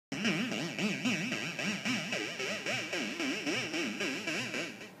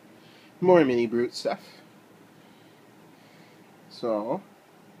More Minibrute stuff. So,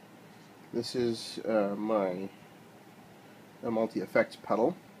 this is my multi-effects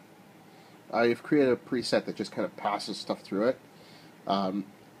pedal. I've created a preset that just kind of passes stuff through it,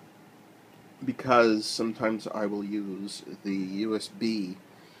 because sometimes I will use the USB.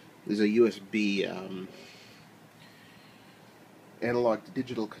 There's a USB analog to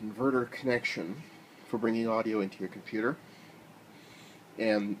digital converter connection for bringing audio into your computer,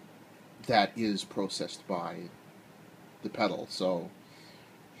 and that is processed by the pedal. So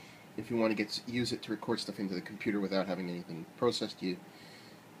if you want to use it to record stuff into the computer without having anything processed, you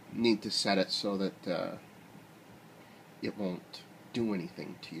need to set it so that it won't do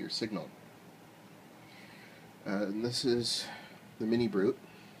anything to your signal. And this is the Minibrute,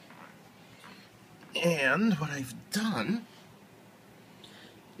 and what I've done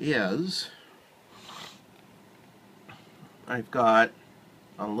is I've got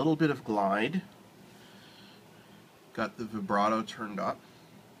a little bit of glide, got the vibrato turned up,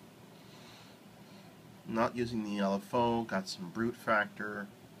 not using the LFO, got some brute factor,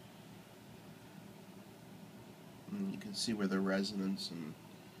 and you can see where the resonance and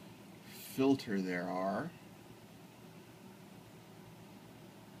filter there are.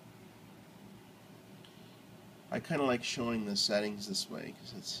 I kind of like showing the settings this way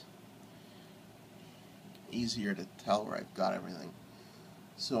because it's easier to tell where I've got everything.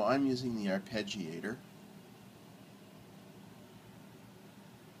 So I'm using the arpeggiator.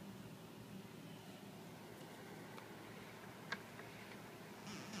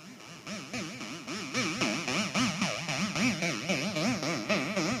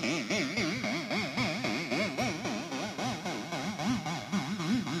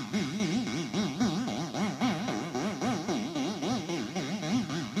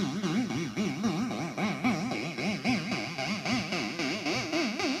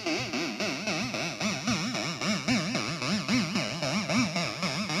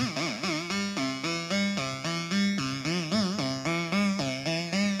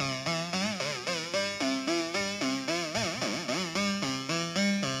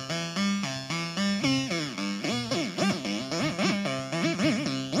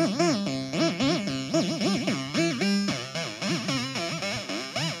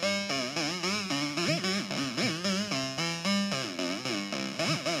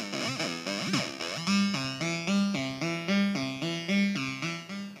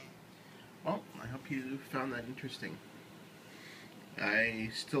 Well, I hope you found that interesting. I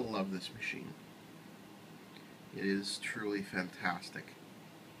still love this machine. It is truly fantastic.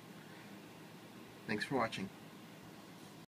 Thanks for watching.